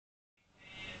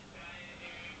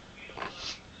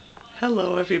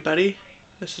Hello everybody,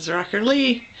 this is Rocker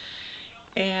Lee,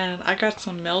 and I got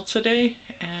some mail today,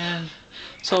 and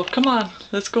so come on,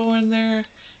 let's go in there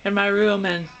in my room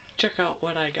and check out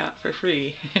what I got for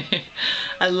free.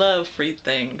 I love free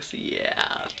things,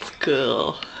 yeah, it's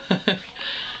cool.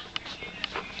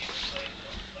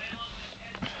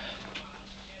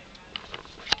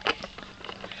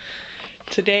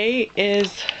 Today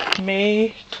is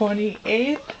May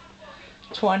 28th,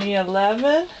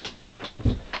 2011.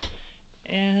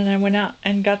 And I went out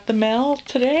and got the mail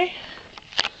today,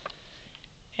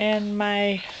 and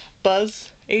my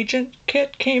Buzz Agent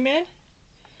kit came in.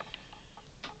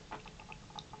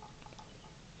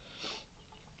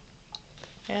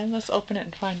 And let's open it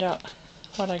and find out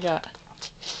what I got.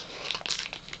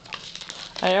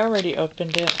 I already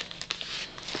opened it.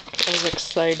 I was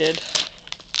excited.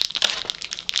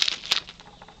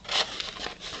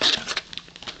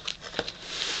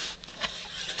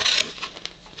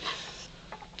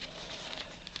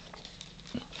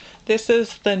 This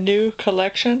is the new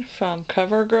collection from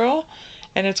CoverGirl,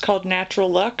 and it's called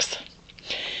Natural Luxe.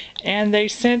 And they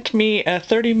sent me a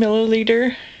 30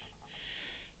 milliliter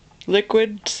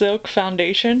liquid silk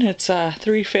foundation. It's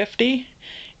 350,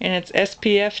 and it's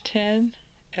SPF 10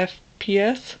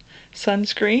 FPS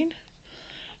sunscreen.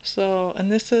 So, and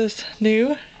this is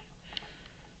new. I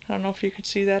don't know if you could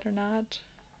see that or not,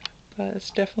 but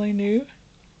it's definitely new.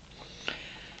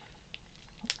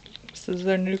 This is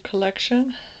their new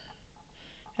collection.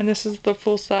 And this is the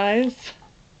full size.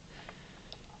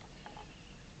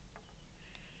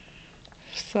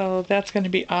 So that's going to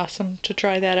be awesome to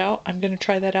try that out. I'm going to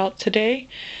try that out today.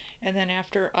 And then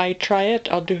after I try it,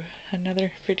 I'll do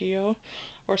another video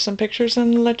or some pictures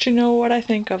and let you know what I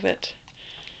think of it.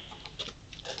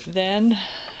 Then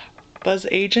Buzz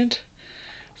Agent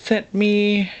sent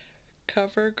me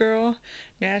CoverGirl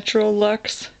Natural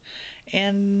Luxe,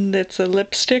 and it's a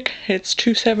lipstick. It's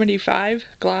 275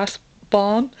 gloss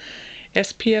balm,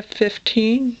 SPF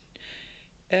 15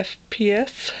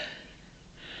 FPS,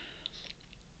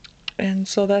 and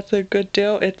so that's a good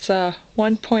deal. It's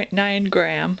 1.9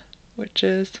 gram, which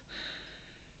is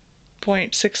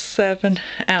 0.67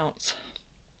 ounce.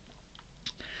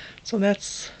 So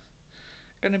that's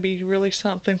gonna be really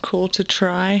something cool to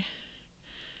try.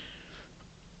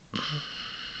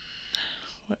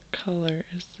 What color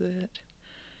is it?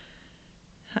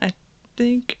 I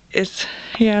think it's,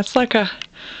 yeah, it's like a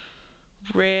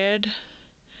red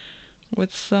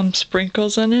with some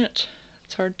sprinkles in it.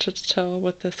 It's hard to tell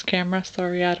with this camera.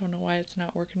 Sorry, I don't know why it's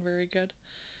not working very good.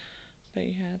 But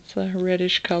yeah, it's a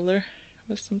reddish color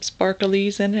with some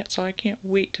sparklies in it, so I can't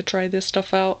wait to try this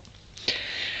stuff out.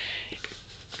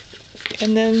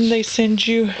 And then they send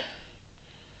you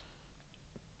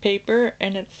paper,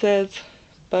 and it says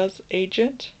Buzz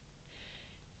Agent.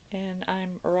 And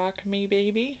I'm Rock Me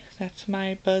Baby. That's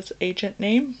my Buzz Agent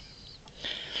name.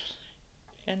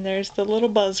 And there's the little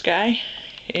Buzz guy.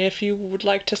 If you would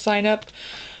like to sign up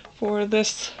for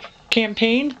this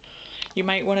campaign, you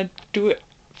might want to do it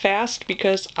fast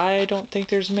because I don't think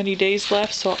there's many days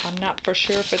left, so I'm not for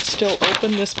sure if it's still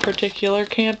open, this particular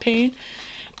campaign.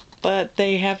 But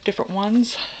they have different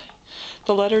ones.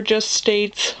 The letter just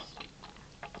states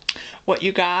what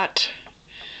you got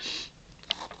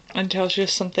and tells you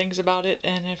some things about it,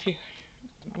 and if you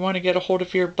want to get a hold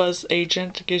of your Buzz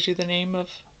Agent, it gives you the name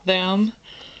of them,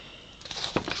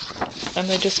 and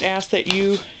they just ask that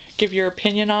you give your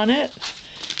opinion on it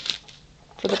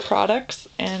for the products,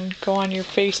 and go on your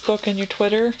Facebook and your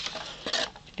Twitter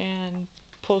and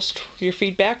post your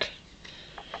feedback.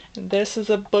 And this is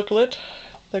a booklet,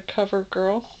 the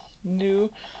CoverGirl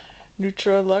new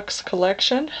Luxe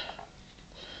collection,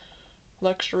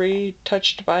 luxury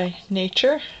touched by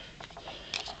nature.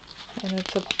 And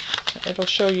it'll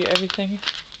show you everything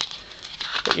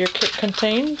that your kit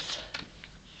contains.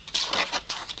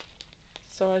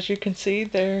 So as you can see,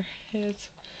 there is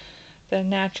the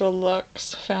Natural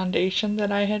Luxe foundation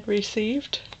that I had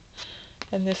received.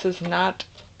 And this is not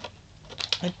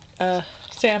a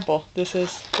sample. This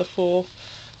is the full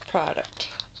product,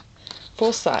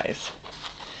 full size.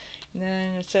 And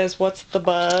then it says, what's the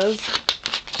buzz?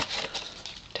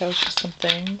 Tells you some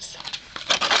things.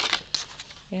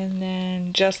 And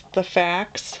then just the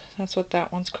facts. That's what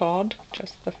that one's called,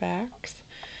 just the facts.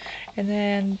 And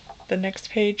then the next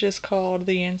page is called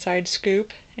the Inside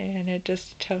Scoop, and it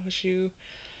just tells you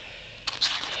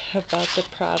about the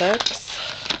products.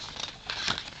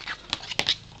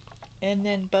 And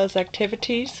then Buzz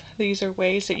Activities. These are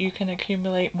ways that you can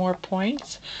accumulate more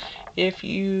points.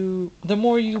 The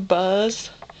more you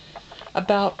buzz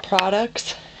about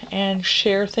products and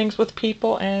share things with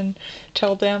people and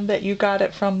tell them that you got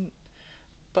it from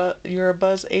you're a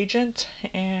buzz agent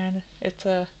and it's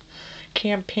a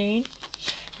campaign,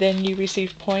 then you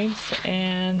receive points,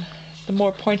 and the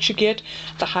more points you get,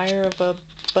 the higher of a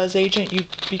buzz agent you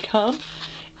become,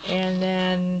 and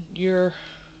then your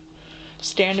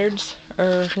standards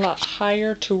are a lot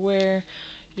higher to where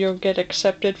you'll get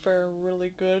accepted for really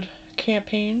good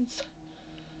campaigns.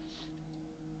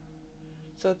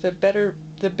 So the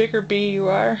bigger bee you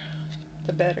are,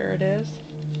 the better it is.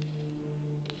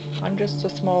 I'm just a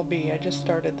small bee. I just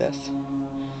started this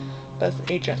buzz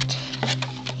agent.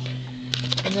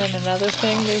 And then another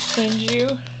thing they send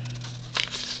you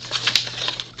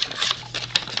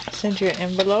an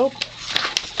envelope,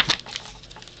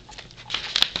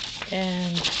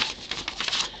 and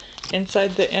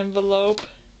inside the envelope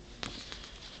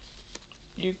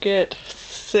you get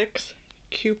 6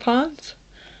 coupons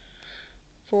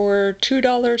for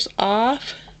 $2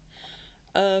 off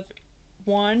of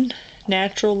one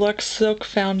Natural Luxe Silk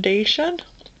Foundation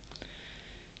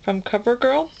from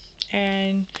CoverGirl,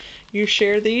 and you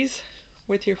share these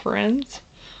with your friends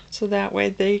so that way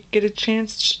they get a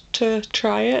chance to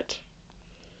try it.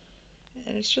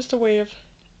 And it's just a way of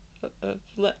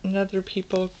letting other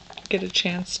people get a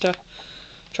chance to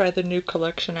try the new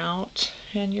collection out,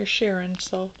 and you're sharing,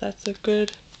 so that's a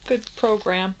good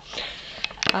program.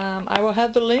 I will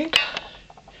have the link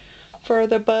for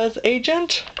the Buzz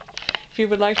Agent. If you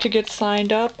would like to get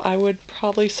signed up, I would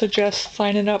probably suggest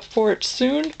signing up for it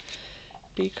soon,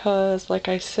 because like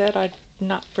I said, I'm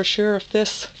not for sure if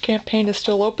this campaign is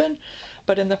still open,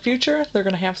 but in the future they're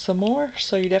going to have some more,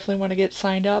 so you definitely want to get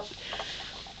signed up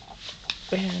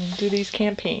and do these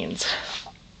campaigns.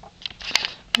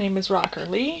 My name is Rocker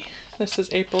Lee. This is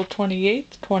April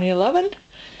 28th, 2011,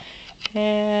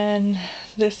 and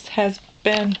this has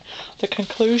been the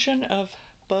conclusion of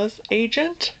Buzz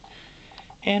Agent,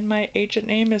 and my agent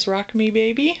name is Rock Me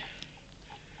Baby.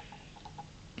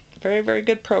 Very, very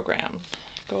good program.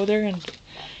 Go there and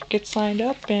get signed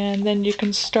up, and then you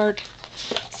can start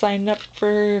signing up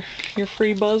for your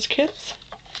free Buzz kits,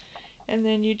 and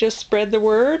then you just spread the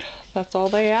word. That's all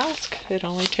they ask. It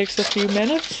only takes a few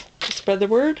minutes to spread the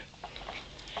word,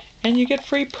 and you get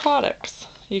free products.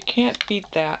 You can't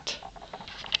beat that.